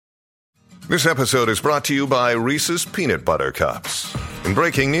This episode is brought to you by Reese's Peanut Butter Cups. In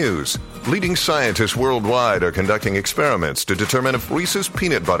breaking news, leading scientists worldwide are conducting experiments to determine if Reese's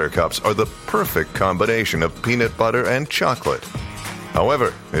Peanut Butter Cups are the perfect combination of peanut butter and chocolate.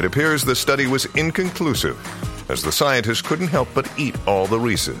 However, it appears the study was inconclusive, as the scientists couldn't help but eat all the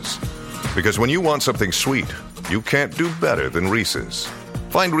Reese's. Because when you want something sweet, you can't do better than Reese's.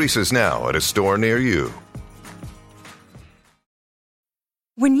 Find Reese's now at a store near you.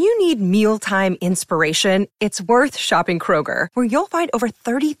 When you need mealtime inspiration, it's worth shopping Kroger, where you'll find over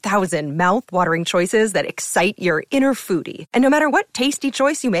 30,000 mouth-watering choices that excite your inner foodie. And no matter what tasty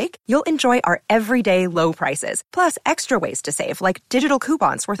choice you make, you'll enjoy our everyday low prices, plus extra ways to save, like digital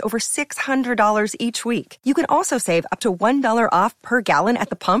coupons worth over $600 each week. You can also save up to $1 off per gallon at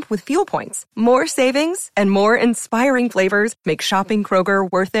the pump with fuel points. More savings and more inspiring flavors make shopping Kroger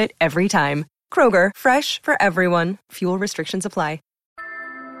worth it every time. Kroger, fresh for everyone. Fuel restrictions apply.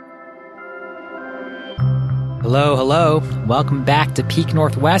 Hello. Welcome back to Peak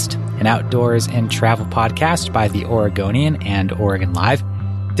Northwest, an outdoors and travel podcast by The Oregonian and Oregon Live,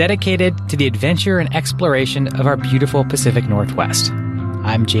 dedicated to the adventure and exploration of our beautiful Pacific Northwest.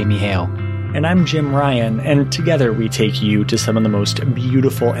 I'm Jamie Hale. And I'm Jim Ryan, and together we take you to some of the most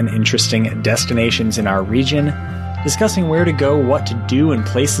beautiful and interesting destinations in our region, discussing where to go, what to do, and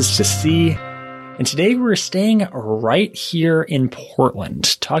places to see. And today we're staying right here in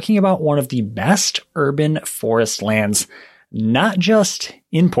Portland, talking about one of the best urban forest lands, not just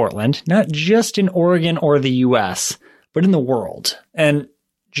in Portland, not just in Oregon or the US, but in the world. And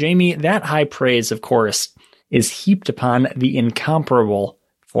Jamie, that high praise, of course, is heaped upon the incomparable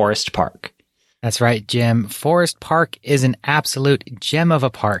Forest Park. That's right, Jim. Forest Park is an absolute gem of a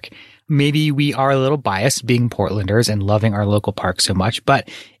park. Maybe we are a little biased being Portlanders and loving our local park so much, but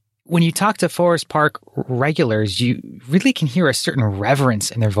when you talk to Forest Park regulars, you really can hear a certain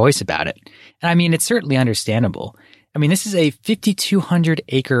reverence in their voice about it. And I mean, it's certainly understandable. I mean, this is a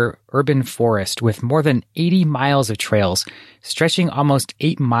 5,200-acre urban forest with more than 80 miles of trails, stretching almost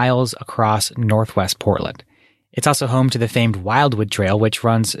 8 miles across northwest Portland. It's also home to the famed Wildwood Trail, which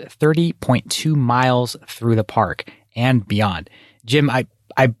runs 30.2 miles through the park and beyond. Jim,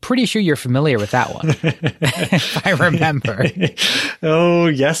 I'm pretty sure you're familiar with that one, if I remember. Oh,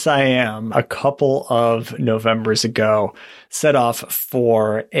 yes, I am. A couple of Novembers ago, set off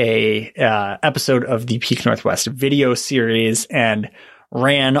for a episode of the Peak Northwest video series and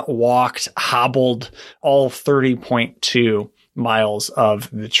ran, walked, hobbled all 30.2 miles of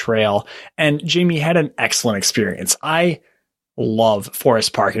the trail. And Jamie had an excellent experience. I love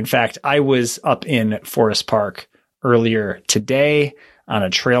Forest Park. In fact, I was up in Forest Park earlier today on a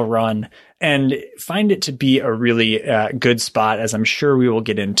trail run and find it to be a really good spot, as I'm sure we will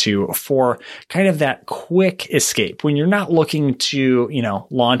get into, for kind of that quick escape. When you're not looking to,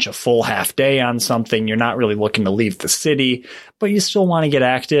 launch a full half day on something, you're not really looking to leave the city, but you still want to get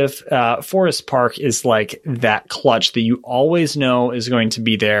active. Forest Park is like that clutch that you always know is going to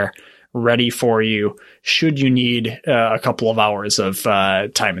be there, ready for you should you need a couple of hours of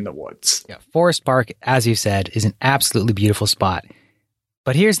time in the woods. Yeah, Forest Park, as you said, is an absolutely beautiful spot.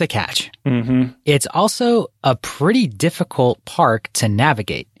 But here's the catch. Mm-hmm. It's also a pretty difficult park to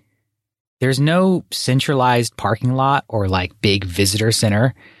navigate. There's no centralized parking lot or like big visitor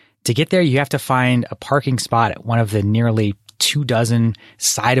center. To get there, you have to find a parking spot at one of the nearly 24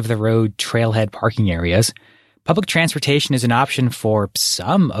 side of the road trailhead parking areas. Public transportation is an option for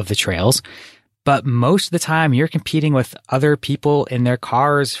some of the trails, but most of the time you're competing with other people in their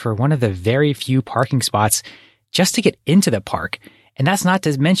cars for one of the very few parking spots just to get into the park. And that's not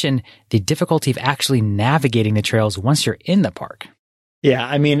to mention the difficulty of actually navigating the trails once you're in the park. Yeah,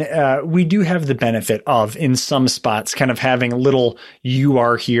 I mean, we do have the benefit of, in some spots, kind of having little "you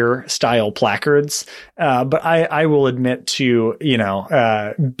are here" style placards. But I will admit to,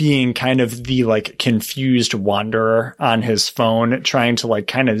 being kind of the like confused wanderer on his phone, trying to like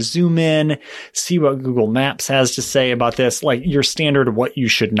kind of zoom in, see what Google Maps has to say about this, like your standard what you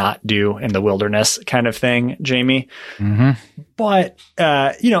should not do in the wilderness kind of thing, Jamie. Mm-hmm. But,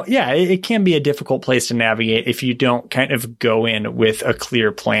 it can be a difficult place to navigate if you don't kind of go in with a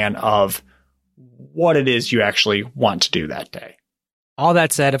clear plan of what it is you actually want to do that day. All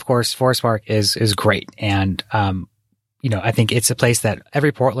that said, of course, Forest Park is great. And, I think it's a place that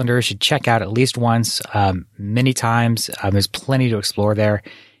every Portlander should check out at least once, many times. There's plenty to explore there.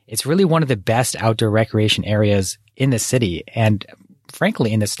 It's really one of the best outdoor recreation areas in the city and,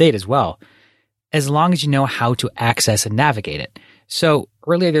 frankly, in the state as well, as long as you know how to access and navigate it. So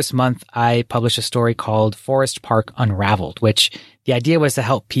earlier this month, I published a story called Forest Park Unraveled, which the idea was to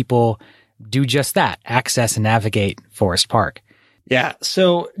help people do just that, access and navigate Forest Park. Yeah.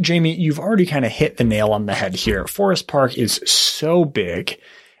 So, Jamie, you've already kind of hit the nail on the head here. Forest Park is so big.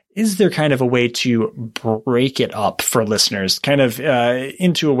 Is there kind of a way to break it up for listeners, kind of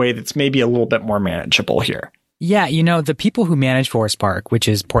into a way that's maybe a little bit more manageable here? Yeah, the people who manage Forest Park, which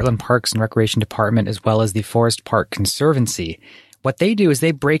is Portland Parks and Recreation Department, as well as the Forest Park Conservancy, what they do is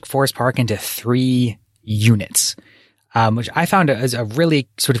they break Forest Park into 3 units, which I found as a really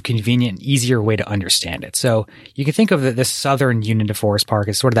sort of convenient and easier way to understand it. So you can think of the southern unit of Forest Park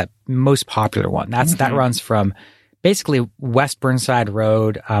as sort of that most popular one. That runs from basically West Burnside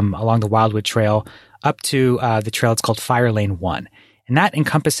Road along the Wildwood Trail up to the trail it's called Fire Lane 1. And that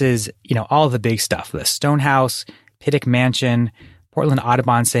encompasses, all of the big stuff, the Stonehouse, Pittock Mansion, Portland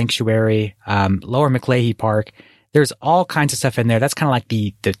Audubon Sanctuary, Lower McLehey Park. There's all kinds of stuff in there. That's kind of like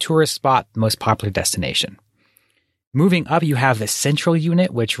the tourist spot, the most popular destination. Moving up, you have the central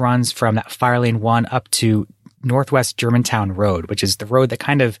unit, which runs from that Fire Lane 1 up to Northwest Germantown Road, which is the road that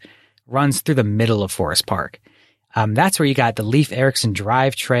kind of runs through the middle of Forest Park. That's where you got the Leif Erikson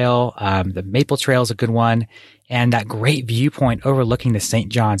Drive Trail. The Maple Trail is a good one. And that great viewpoint overlooking the St.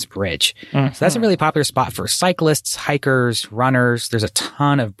 John's Bridge. Mm-hmm. So that's a really popular spot for cyclists, hikers, runners. There's a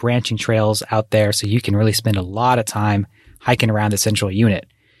ton of branching trails out there. So you can really spend a lot of time hiking around the central unit.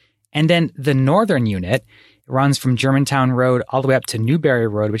 And then the northern unit runs from Germantown Road all the way up to Newberry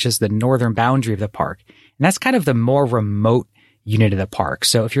Road, which is the northern boundary of the park. And that's kind of the more remote unit of the park.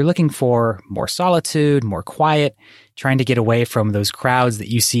 So if you're looking for more solitude, more quiet, trying to get away from those crowds that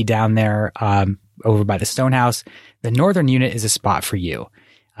you see down there over by the Stonehouse, the northern unit is a spot for you.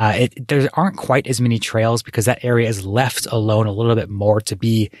 There aren't quite as many trails because that area is left alone a little bit more to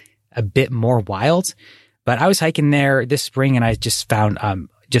be a bit more wild. But I was hiking there this spring and I just found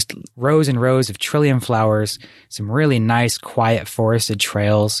just rows and rows of trillium flowers, some really nice, quiet forested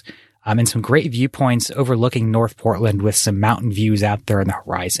trails, and some great viewpoints overlooking North Portland with some mountain views out there on the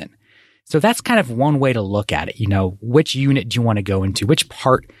horizon. So that's kind of one way to look at it. Which unit do you want to go into? Which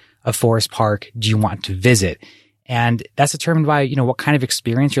part of Forest Park do you want to visit? And that's determined by, what kind of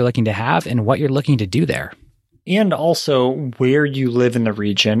experience you're looking to have and what you're looking to do there. And also where you live in the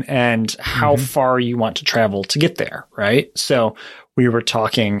region and how far you want to travel to get there, right? So we were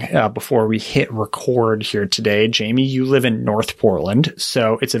talking before we hit record here today. Jamie, you live in North Portland,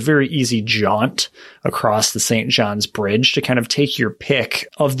 so it's a very easy jaunt across the St. John's Bridge to kind of take your pick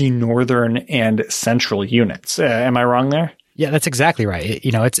of the northern and central units. Am I wrong there? Yeah, that's exactly right.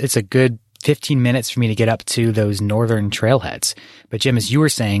 It's a good 15 minutes for me to get up to those northern trailheads. But Jim, as you were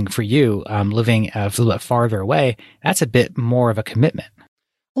saying, for you, living a little bit farther away, that's a bit more of a commitment.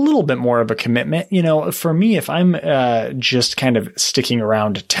 A little bit more of a commitment. For me, if I'm just kind of sticking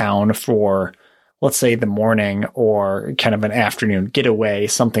around town for, let's say, the morning or kind of an afternoon getaway,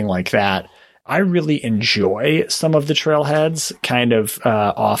 something like that, I really enjoy some of the trailheads kind of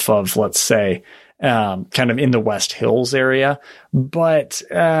off of, let's say, kind of in the West Hills area. But,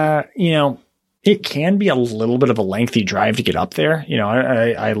 it can be a little bit of a lengthy drive to get up there.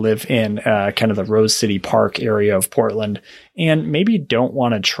 I live in kind of the Rose City Park area of Portland and maybe don't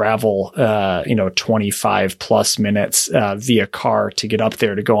want to travel, 25 plus minutes via car to get up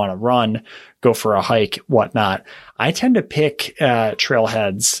there to go on a run, go for a hike, whatnot. I tend to pick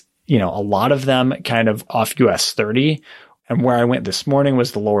trailheads, a lot of them kind of off US 30. And where I went this morning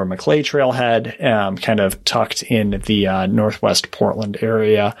was the Lower McLehey Trailhead, kind of tucked in the Northwest Portland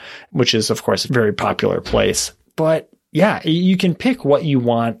area, which is, of course, a very popular place. But yeah, you can pick what you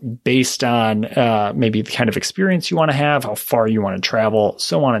want based on maybe the kind of experience you want to have, how far you want to travel,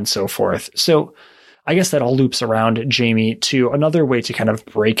 so on and so forth. So I guess that all loops around, Jamie, to another way to kind of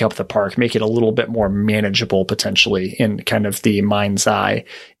break up the park, make it a little bit more manageable potentially in kind of the mind's eye,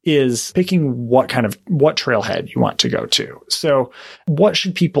 is picking what trailhead you want to go to. So what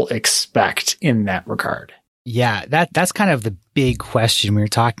should people expect in that regard? Yeah, that's kind of the big question when you're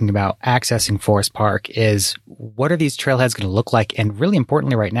talking about accessing Forest Park is what are these trailheads going to look like? And really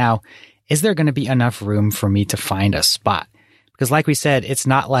importantly right now, is there going to be enough room for me to find a spot? Because like we said, it's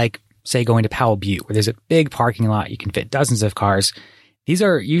not like, say, going to Powell Butte, where there's a big parking lot, you can fit dozens of cars. These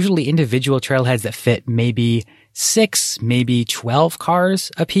are usually individual trailheads that fit maybe 6, maybe 12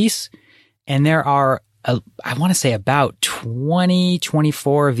 cars a piece. And there are, I want to say about 20,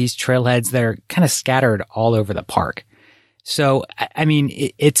 24 of these trailheads that are kind of scattered all over the park. So, I mean,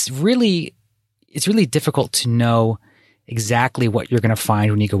 it's really difficult to know exactly what you're going to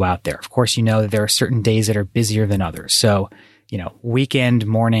find when you go out there. Of course, that there are certain days that are busier than others. So, weekend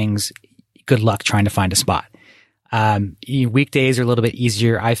mornings, good luck trying to find a spot. Weekdays are a little bit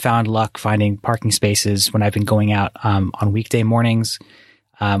easier. I found luck finding parking spaces when I've been going out on weekday mornings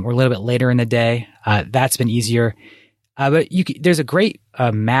or a little bit later in the day. That's been easier. But there's a great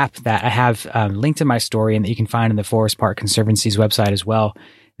map that I have linked in my story and that you can find on the Forest Park Conservancy's website as well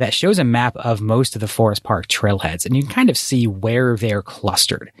that shows a map of most of the Forest Park trailheads. And you can kind of see where they're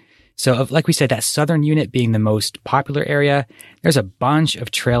clustered. So like we said, that southern unit being the most popular area, there's a bunch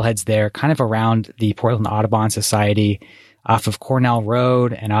of trailheads there kind of around the Portland Audubon Society, off of Cornell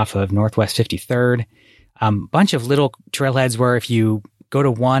Road and off of Northwest 53rd. Bunch of little trailheads where if you go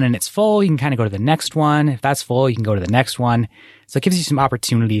to one and it's full, you can kind of go to the next one. If that's full, you can go to the next one. So it gives you some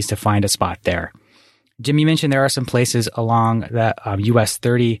opportunities to find a spot there. Jim, you mentioned there are some places along that US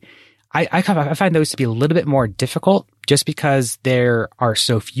 30. I find those to be a little bit more difficult just because there are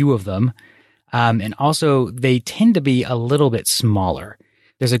so few of them. And also they tend to be a little bit smaller.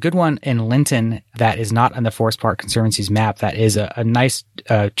 There's a good one in Linton that is not on the Forest Park Conservancy's map that is a nice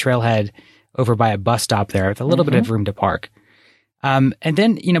trailhead over by a bus stop there with a little bit of room to park. And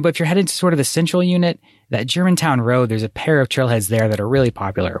then, but if you're headed to sort of the central unit, that Germantown Road, there's a pair of trailheads there that are really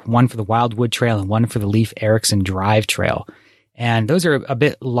popular. One for the Wildwood Trail and one for the Leif Erikson Drive Trail. And those are a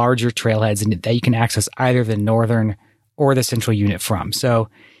bit larger trailheads that you can access either the northern or the central unit from. So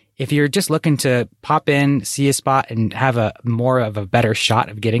if you're just looking to pop in, see a spot, and have a more of a better shot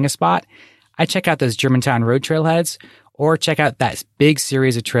of getting a spot, I check out those Germantown Road trailheads or check out that big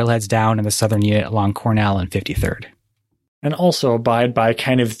series of trailheads down in the southern unit along Cornell and 53rd. And also abide by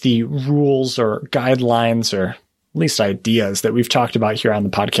kind of the rules or guidelines or at least ideas that we've talked about here on the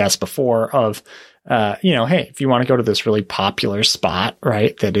podcast before of, hey, if you want to go to this really popular spot,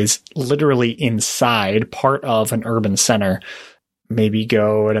 right, that is literally inside part of an urban center, maybe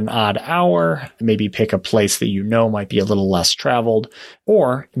go at an odd hour, maybe pick a place that might be a little less traveled,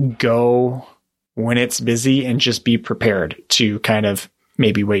 or go when it's busy and just be prepared to kind of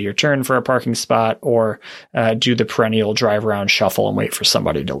maybe wait your turn for a parking spot or do the perennial drive around shuffle and wait for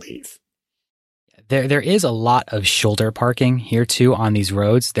somebody to leave. There is a lot of shoulder parking here too on these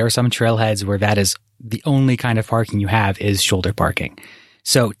roads. There are some trailheads where that is the only kind of parking you have is shoulder parking.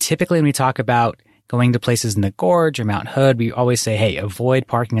 So typically when we talk about going to places in the Gorge or Mount Hood, we always say, hey, avoid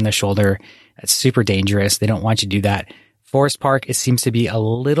parking in the shoulder. That's super dangerous. They don't want you to do that. Forest Park, it seems to be a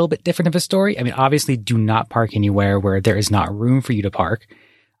little bit different of a story. I mean, obviously do not park anywhere where there is not room for you to park.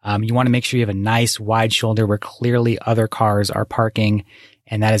 You want to make sure you have a nice wide shoulder where clearly other cars are parking.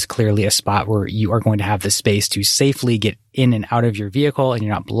 And that is clearly a spot where you are going to have the space to safely get in and out of your vehicle and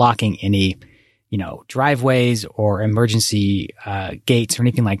you're not blocking any, driveways or emergency gates or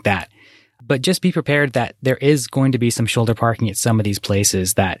anything like that. But just be prepared that there is going to be some shoulder parking at some of these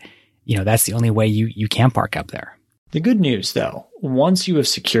places that, that's the only way you can park up there. The good news, though, once you have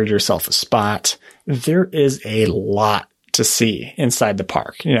secured yourself a spot, there is a lot to see inside the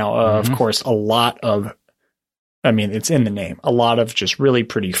park. Of course, a lot of, it's in the name, a lot of just really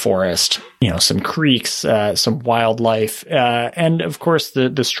pretty forest, some creeks, some wildlife, and of course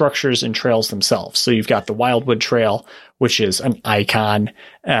the structures and trails themselves. So you've got the Wildwood Trail, which is an icon,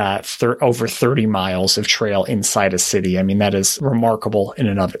 over 30 miles of trail inside a city. I mean, that is remarkable in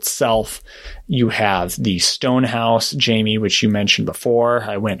and of itself. You have the Stonehouse, Jamie, which you mentioned before.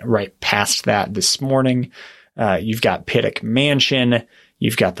 I went right past that this morning. You've got Pittock Mansion.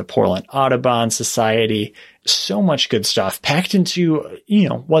 You've got the Portland Audubon Society. So much good stuff packed into,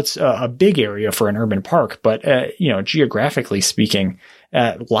 what's a big area for an urban park. But, geographically speaking,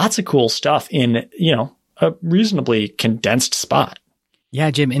 lots of cool stuff in, a reasonably condensed spot.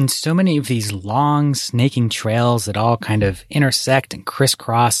 Yeah, Jim, and so many of these long snaking trails that all kind of intersect and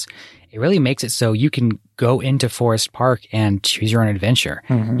crisscross, it really makes it so you can go into Forest Park and choose your own adventure.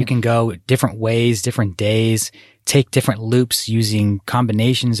 Mm-hmm. You can go different ways, different days, take different loops using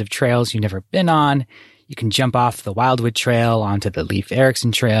combinations of trails you've never been on. You can jump off the Wildwood Trail onto the Leif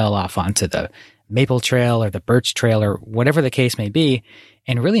Erikson Trail, off onto the Maple Trail or the Birch Trail or whatever the case may be,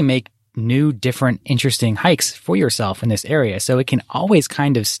 and really make new, different, interesting hikes for yourself in this area. So it can always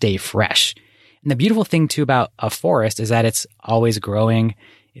kind of stay fresh. And the beautiful thing too about a forest is that it's always growing.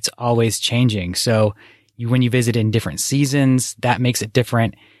 It's always changing. So when you visit in different seasons, that makes it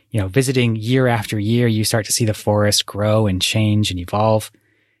different. Visiting year after year, you start to see the forest grow and change and evolve.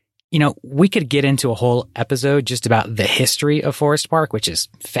 We could get into a whole episode just about the history of Forest Park, which is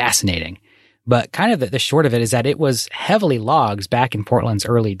fascinating. But kind of the short of it is that it was heavily logged back in Portland's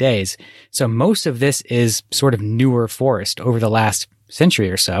early days. So most of this is sort of newer forest over the last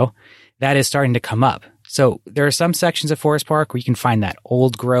century or so that is starting to come up. So there are some sections of Forest Park where you can find that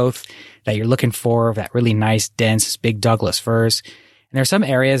old growth that you're looking for, that really nice, dense, big Douglas firs. And there are some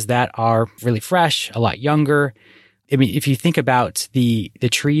areas that are really fresh, a lot younger. I mean, if you think about the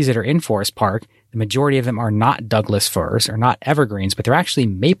trees that are in Forest Park, the majority of them are not Douglas firs or not evergreens, but they're actually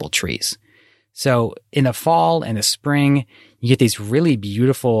maple trees. So in the fall and the spring, you get these really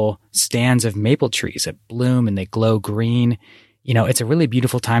beautiful stands of maple trees that bloom and they glow green. It's a really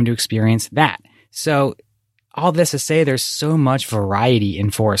beautiful time to experience that. So all this to say, there's so much variety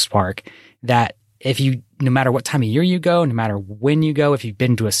in Forest Park that no matter what time of year you go, no matter when you go, if you've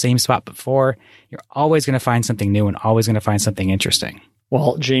been to a same spot before, you're always going to find something new and always going to find something interesting.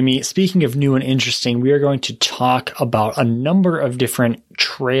 Well, Jamie, speaking of new and interesting, we are going to talk about a number of different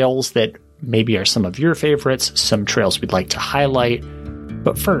trails that maybe are some of your favorites, some trails we'd like to highlight.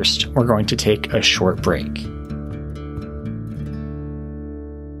 But first, we're going to take a short break.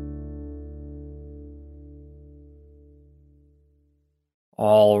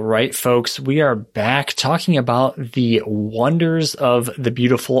 All right, folks, we are back talking about the wonders of the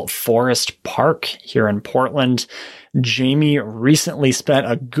beautiful Forest Park here in Portland. Jamie recently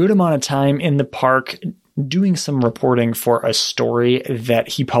spent a good amount of time in the park doing some reporting for a story that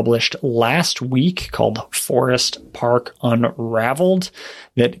he published last week called Forest Park Unraveled,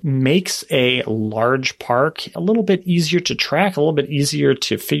 that makes a large park a little bit easier to track, a little bit easier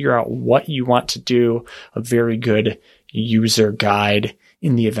to figure out what you want to do, a very good user guide.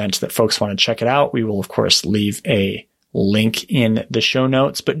 In the event that folks want to check it out, we will, of course, leave a link in the show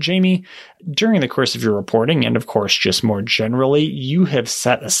notes. But Jamie, during the course of your reporting, and of course, just more generally, you have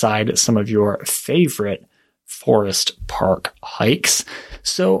set aside some of your favorite Forest Park hikes.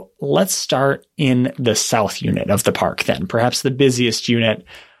 So let's start in the south unit of the park then, perhaps the busiest unit.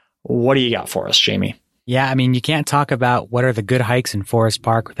 What do you got for us, Jamie? Yeah, I mean, you can't talk about what are the good hikes in Forest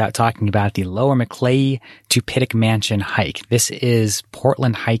Park without talking about the Lower Maclay to Pittock Mansion hike. This is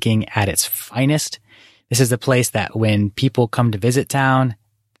Portland hiking at its finest. This is the place that when people come to visit town,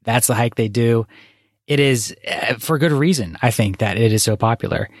 that's the hike they do. It is, for good reason, I think, that it is so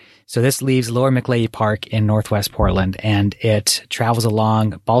popular. So this leaves Lower Maclay Park in Northwest Portland, and it travels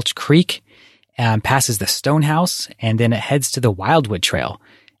along Balch Creek, passes the Stonehouse, and then it heads to the Wildwood Trail.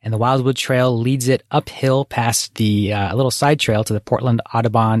 And the Wildwood Trail leads it uphill past the little side trail to the Portland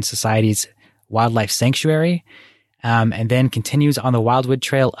Audubon Society's Wildlife Sanctuary, and then continues on the Wildwood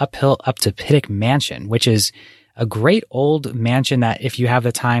Trail uphill up to Pittock Mansion, which is a great old mansion that if you have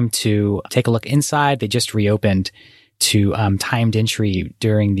the time to take a look inside, they just reopened to timed entry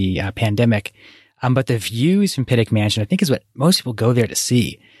during the pandemic. But the views from Pittock Mansion, I think, is what most people go there to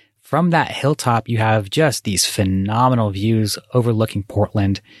see. From that hilltop, you have just these phenomenal views overlooking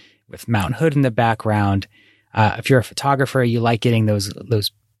Portland with Mount Hood in the background. If you're a photographer, you like getting those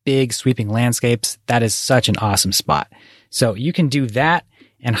big sweeping landscapes. That is such an awesome spot. So you can do that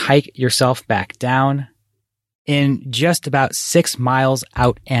and hike yourself back down in just about 6 miles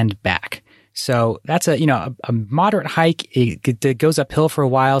out and back. So that's a moderate hike. It goes uphill for a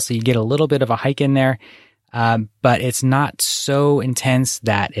while, so you get a little bit of a hike in there. But it's not so intense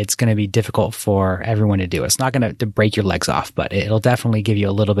that it's going to be difficult for everyone to do. It's not going to break your legs off, but it'll definitely give you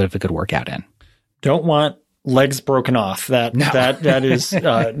a little bit of a good workout in. Don't want legs broken off. That is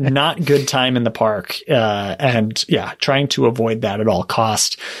not good time in the park. And yeah, trying to avoid that at all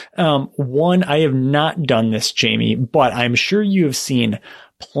cost. One, I have not done this, Jamie, but I'm sure you have seen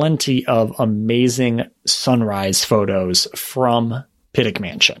plenty of amazing sunrise photos from Pittock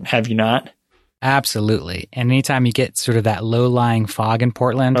Mansion. Have you not? Absolutely. And anytime you get sort of that low-lying fog in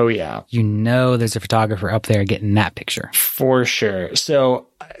Portland, oh yeah, there's a photographer up there getting that picture. For sure. So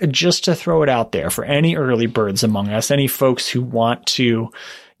just to throw it out there for any early birds among us, any folks who want to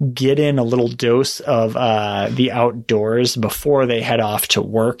get in a little dose of the outdoors before they head off to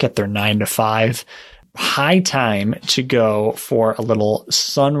work at their 9 to 5, high time to go for a little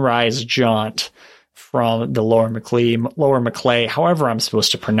sunrise jaunt from the Lower Maclay, however I'm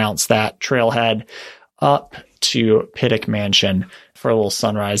supposed to pronounce that, trailhead up to Pittock Mansion for a little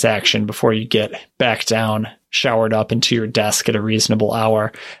sunrise action before you get back down, showered up into your desk at a reasonable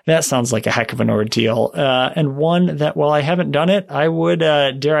hour. That sounds like a heck of an ordeal. And one that, while I haven't done it, I would,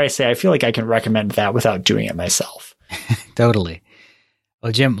 dare I say, I feel like I can recommend that without doing it myself. Totally.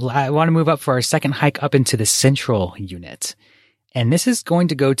 Well, Jim, I want to move up for our second hike up into the central unit. And this is going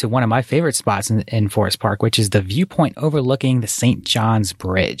to go to one of my favorite spots in Forest Park, which is the viewpoint overlooking the St. John's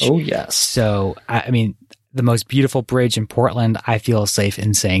Bridge. Oh, yes. So, I mean, the most beautiful bridge in Portland. I feel safe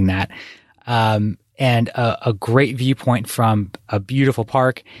in saying that. And a great viewpoint from a beautiful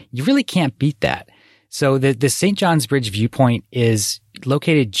park. You really can't beat that. So the St. John's Bridge viewpoint is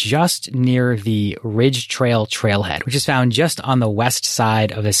located just near the Ridge Trail trailhead, which is found just on the west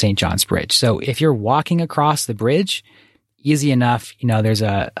side of the St. John's Bridge. So if you're walking across the bridge, easy enough. There's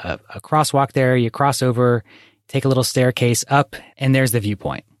a crosswalk there. You cross over, take a little staircase up, and there's the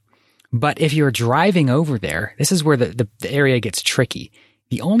viewpoint. But if you're driving over there, this is where the area gets tricky.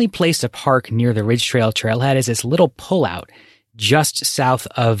 The only place to park near the Ridge Trail trailhead is this little pullout just south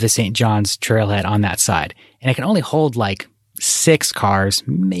of the St. John's trailhead on that side. And it can only hold like 6 cars,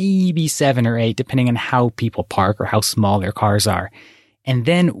 maybe 7 or 8, depending on how people park or how small their cars are. And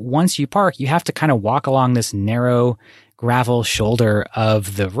then once you park, you have to kind of walk along this narrow gravel shoulder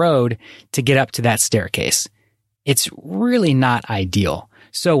of the road to get up to that staircase. It's really not ideal.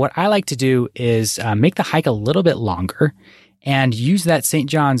 So what I like to do is make the hike a little bit longer and use that St.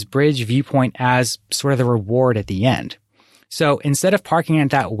 John's Bridge viewpoint as sort of the reward at the end. So instead of parking at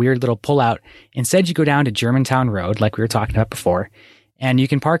that weird little pullout, instead you go down to Germantown Road, like we were talking about before, and you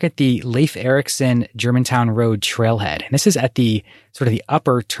can park at the Leif Erikson Germantown Road trailhead. And this is at the sort of the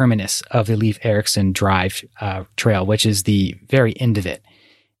upper terminus of the Leif Erikson Drive trail, which is the very end of it.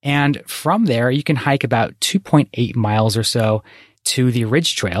 And from there, you can hike about 2.8 miles or so to the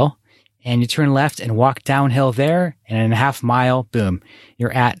Ridge Trail, and you turn left and walk downhill there, and in a half mile, boom,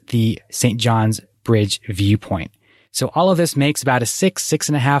 you're at the St. John's Bridge viewpoint. So all of this makes about a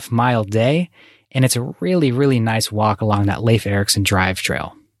 6.5 mile day, and it's a really, really nice walk along that Leif Erikson Drive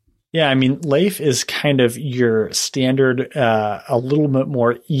trail. Yeah, I mean, Leif is kind of your standard, a little bit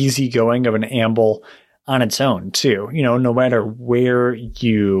more easygoing of an amble on its own, too. You know, no matter where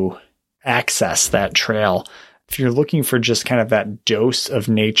you access that trail, if you're looking for just kind of that dose of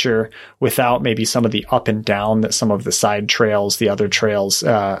nature without maybe some of the up and down that some of the side trails, the other trails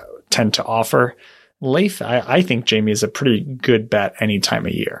tend to offer, Leif, I think, Jamie, is a pretty good bet any time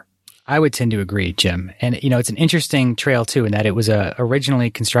of year. I would tend to agree, Jim. And, you know, it's an interesting trail, too, in that it was originally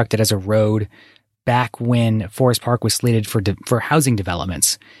constructed as a road back when Forest Park was slated for housing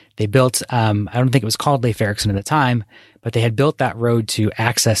developments. They built, I don't think it was called Leif Erikson at the time, but they had built that road to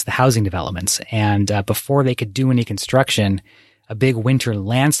access the housing developments. And before they could do any construction, a big winter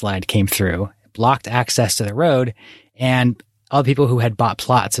landslide came through, blocked access to the road, and all the people who had bought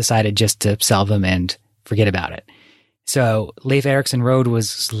plots decided just to sell them and forget about it. So Leif Erikson Road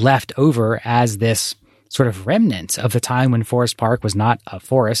was left over as this sort of remnant of the time when Forest Park was not a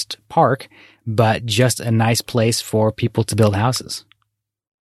forest park, but just a nice place for people to build houses.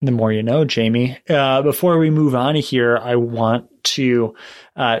 The more you know, Jamie. Before we move on here, I want to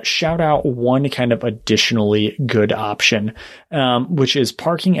shout out one kind of additionally good option, which is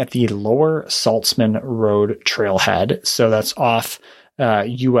parking at the Lower Saltzman Road trailhead. So that's off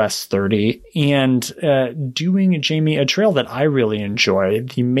US 30, and doing, Jamie, a trail that I really enjoy,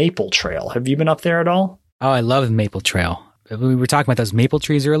 the Maple Trail. Have you been up there at all? Oh, I love the Maple Trail. We were talking about those maple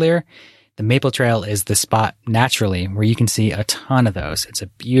trees earlier. The Maple Trail is the spot naturally where you can see a ton of those. It's a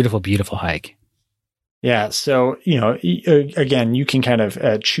beautiful, beautiful hike. Yeah. So, you know, again, you can kind of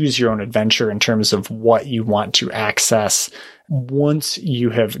choose your own adventure in terms of what you want to access once you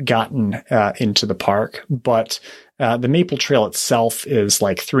have gotten into the park. But the Maple Trail itself is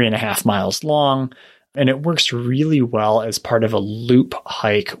like 3.5 miles long, and it works really well as part of a loop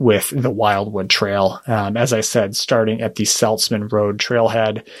hike with the Wildwood Trail. As I said, starting at the Saltzman Road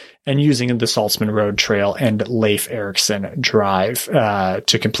trailhead and using the Saltzman Road Trail and Leif Erikson Drive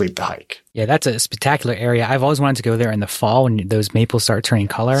to complete the hike. Yeah, that's a spectacular area. I've always wanted to go there in the fall when those maples start turning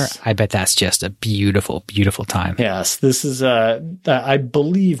color. I bet that's just a beautiful, beautiful time. Yes, this is, I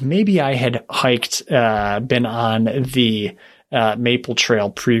believe maybe I had hiked, been on the Maple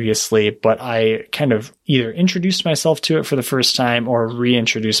Trail previously, but I kind of either introduced myself to it for the first time or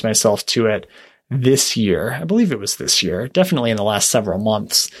reintroduced myself to it this year. I believe it was this year, definitely in the last several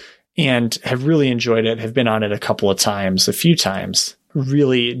months, and have really enjoyed it, have been on it a few times,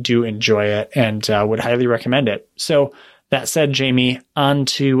 really do enjoy it, and would highly recommend it. So that said, Jamie, on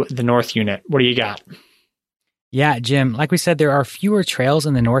to the North Unit. What do you got? Yeah, Jim, like we said, there are fewer trails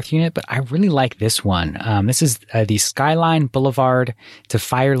in the North Unit, but I really like this one. This is the Skyline Boulevard to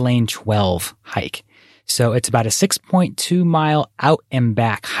Fire Lane 12 hike. So it's about a 6.2 mile out and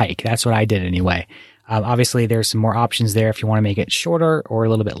back hike. That's what I did anyway. Obviously, there's some more options there if you want to make it shorter or a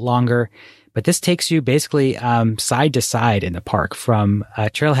little bit longer. But this takes you basically side to side in the park from a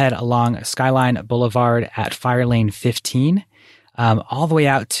trailhead along Skyline Boulevard at Fire Lane 15 all the way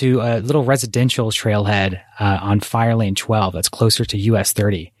out to a little residential trailhead on Fire Lane 12 that's closer to US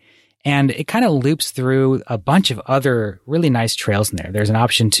 30. And it kind of loops through a bunch of other really nice trails in there. There's an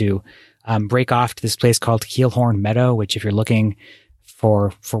option to break off to this place called Keelhorn Meadow, which if you're looking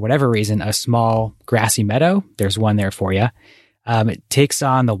for whatever reason, a small grassy meadow, there's one there for you. It takes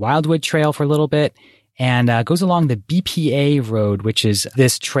on the Wildwood Trail for a little bit and goes along the BPA Road, which is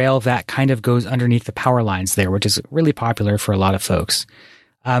this trail that kind of goes underneath the power lines there, which is really popular for a lot of folks.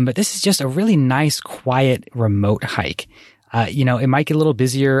 But this is just a really nice, quiet, remote hike. It might get a little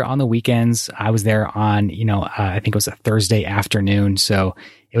busier on the weekends. I was there on, I think it was a Thursday afternoon, so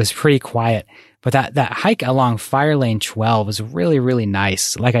it was pretty quiet. But that hike along Fire Lane 12 was really, really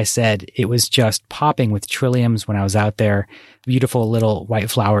nice. Like I said, it was just popping with trilliums when I was out there, beautiful little white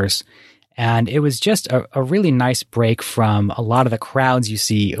flowers. And it was just a really nice break from a lot of the crowds you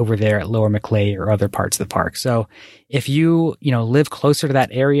see over there at Lower Maclay or other parts of the park. So if you, live closer to that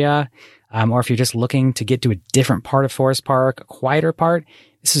area, or if you're just looking to get to a different part of Forest Park, a quieter part,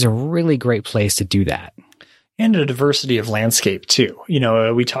 this is a really great place to do that. And a diversity of landscape too.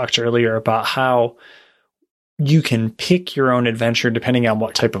 We talked earlier about how you can pick your own adventure depending on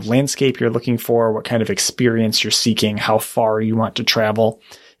what type of landscape you're looking for, what kind of experience you're seeking, how far you want to travel.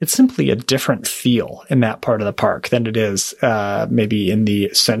 It's simply a different feel in that part of the park than it is maybe in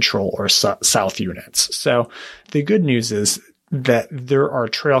the central or south units. So the good news is that there are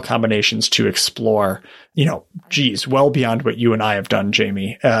trail combinations to explore, well beyond what you and I have done,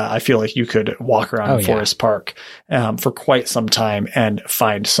 Jamie. I feel like you could walk around Forest Park for quite some time and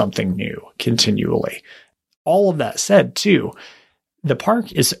find something new continually. All of that said, too, the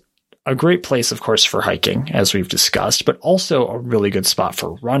park is a great place, of course, for hiking, as we've discussed, but also a really good spot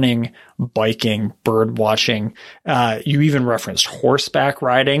for running, biking, bird watching. You even referenced horseback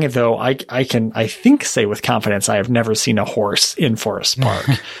riding, though I think say with confidence I have never seen a horse in Forest Park.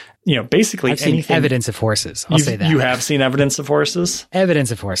 Basically I've seen evidence of horses. I'll say that. You have seen evidence of horses? Evidence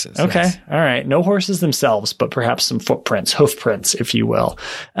of horses. Okay. Yes. All right. No horses themselves, but perhaps some footprints, hoof prints, if you will.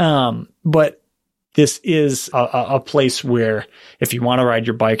 But this is a place where if you want to ride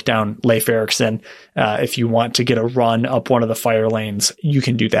your bike down Leif Erikson, if you want to get a run up one of the fire lanes, you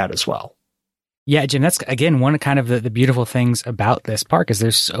can do that as well. Yeah, Jim, that's, again, one of kind of the beautiful things about this park is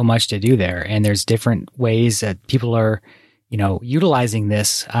there's so much to do there. And there's different ways that people are, utilizing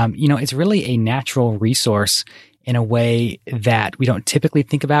this. It's really a natural resource in a way that we don't typically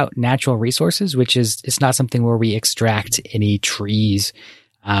think about natural resources, which is, it's not something where we extract any trees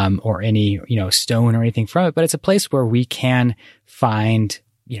or any, stone or anything from it, but it's a place where we can find,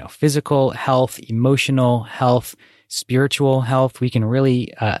 physical health, emotional health, spiritual health. We can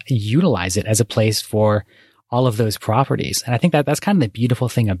really utilize it as a place for all of those properties. And I think that that's kind of the beautiful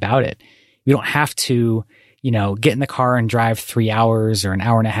thing about it. We don't have to, get in the car and drive 3 hours or an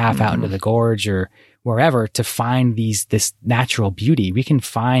hour and a half out into the gorge or wherever to find this natural beauty. We can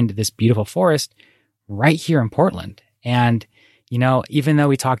find this beautiful forest right here in Portland. And even though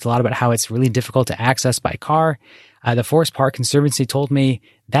we talked a lot about how it's really difficult to access by car, the Forest Park Conservancy told me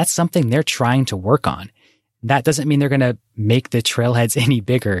that's something they're trying to work on. That doesn't mean they're going to make the trailheads any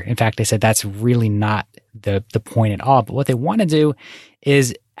bigger. In fact, they said that's really not the point at all. But what they want to do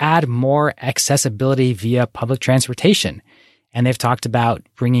is add more accessibility via public transportation. And they've talked about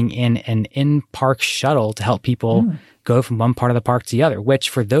bringing in an in-park shuttle to help people go from one part of the park to the other, which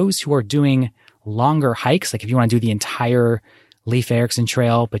for those who are doing longer hikes, like if you want to do the entire Leif Erikson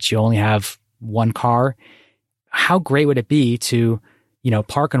Trail, but you only have one car, how great would it be to,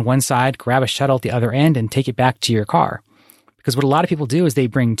 park on one side, grab a shuttle at the other end and take it back to your car? Because what a lot of people do is they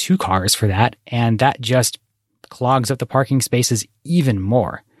bring two cars for that, and that just clogs up the parking spaces even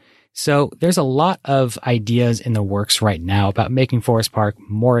more. So there's a lot of ideas in the works right now about making Forest Park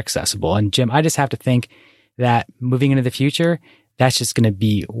more accessible. And Jim, I just have to think that moving into the future, that's just going to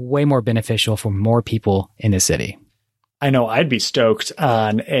be way more beneficial for more people in the city. I know I'd be stoked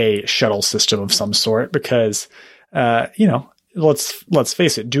on a shuttle system of some sort because, let's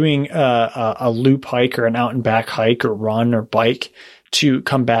face it, doing a loop hike or an out and back hike or run or bike to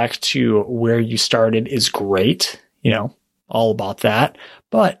come back to where you started is great, all about that.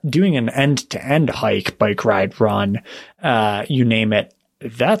 But doing an end-to-end hike, bike ride, run, you name it,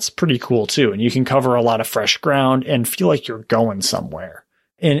 that's pretty cool too. And you can cover a lot of fresh ground and feel like you're going somewhere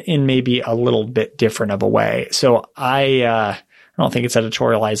in maybe a little bit different of a way. So I don't think it's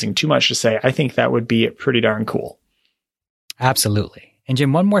editorializing too much to say I think that would be pretty darn cool. Absolutely. And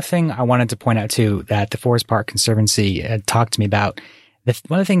Jim, one more thing I wanted to point out too that the Forest Park Conservancy had talked to me about.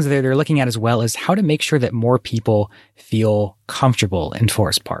 One of the things that they're looking at as well is how to make sure that more people feel comfortable in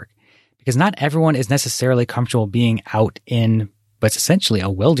Forest Park. Because not everyone is necessarily comfortable being out in what's essentially a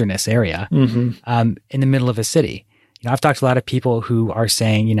wilderness area in the middle of a city. I've talked to a lot of people who are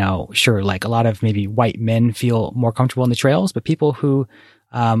saying, sure, like a lot of maybe white men feel more comfortable in the trails, but people who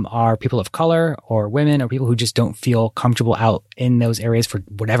are people of color or women or people who just don't feel comfortable out in those areas for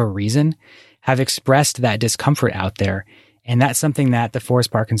whatever reason have expressed that discomfort out there. And that's something that the Forest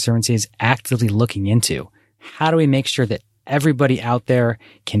Park Conservancy is actively looking into. How do we make sure that everybody out there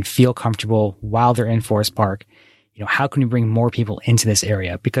can feel comfortable while they're in Forest Park? How can we bring more people into this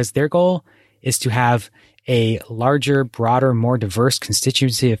area? Because their goal is to have a larger, broader, more diverse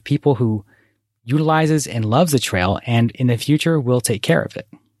constituency of people who utilizes and loves the trail, and in the future will take care of it.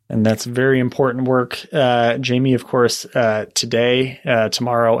 And that's very important work, Jamie, of course, today,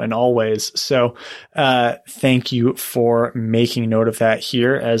 tomorrow, and always. So thank you for making note of that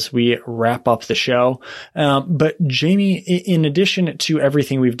here as we wrap up the show. But Jamie, in addition to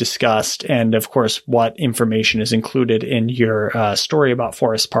everything we've discussed, and of course, what information is included in your story about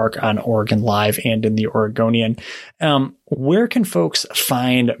Forest Park on Oregon Live and in the Oregonian, where can folks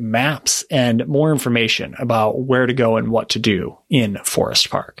find maps and more information about where to go and what to do in Forest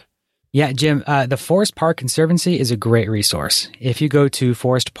Park? Yeah, Jim, the Forest Park Conservancy is a great resource. If you go to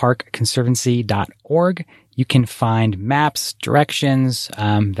forestparkconservancy.org, you can find maps, directions,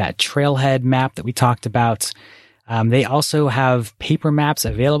 that trailhead map that we talked about. They also have paper maps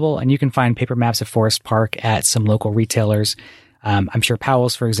available, and you can find paper maps of Forest Park at some local retailers. I'm sure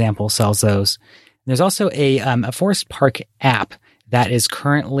Powell's, for example, sells those. There's also a Forest Park app that is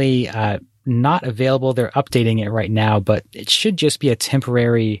currently not available. They're updating it right now, but it should just be a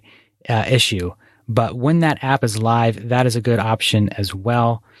temporary issue. But when that app is live, that is a good option as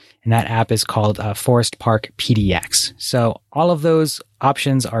well. And that app is called Forest Park PDX. So all of those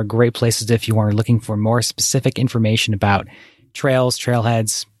options are great places if you are looking for more specific information about trails,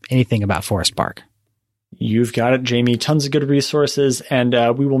 trailheads, anything about Forest Park. You've got it, Jamie. Tons of good resources, and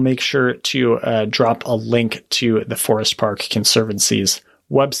we will make sure to drop a link to the Forest Park Conservancy's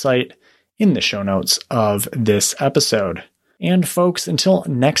website in the show notes of this episode. And folks, until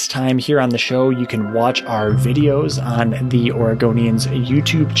next time here on the show, you can watch our videos on the Oregonian's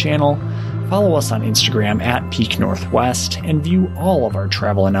YouTube channel, follow us on Instagram at Peak Northwest, and view all of our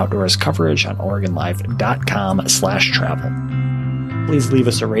travel and outdoors coverage on OregonLive.com/travel. Please leave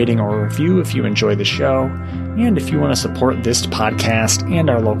us a rating or a review if you enjoy the show. And if you want to support this podcast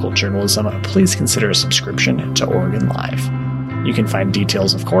and our local journalism, please consider a subscription to Oregon Live. You can find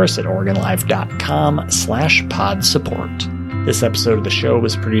details, of course, at OregonLive.com/pod support. This episode of the show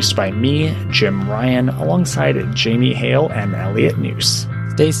was produced by me, Jim Ryan, alongside Jamie Hale and Elliot Noose.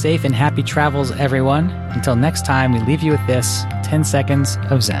 Stay safe and happy travels, everyone. Until next time, we leave you with this 10 seconds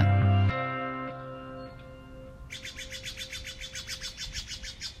of Zen.